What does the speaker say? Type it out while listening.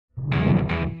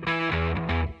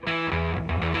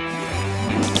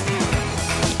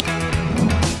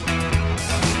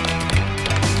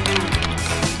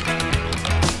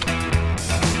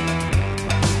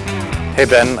Hey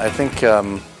Ben, I think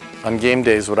on game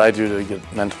days what I do to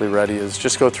get mentally ready is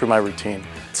just go through my routine.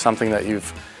 It's something that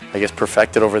you've, I guess,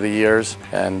 perfected over the years,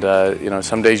 and you know,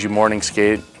 some days you morning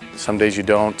skate, some days you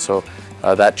don't, so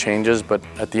that changes, but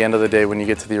at the end of the day when you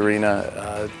get to the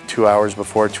arena 2 hours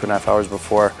before, 2.5 hours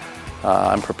before,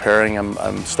 I'm preparing,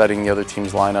 I'm studying the other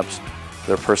team's lineups,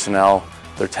 their personnel,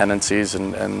 their tendencies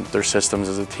and their systems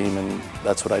as a team, and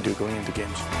that's what I do going into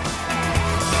games.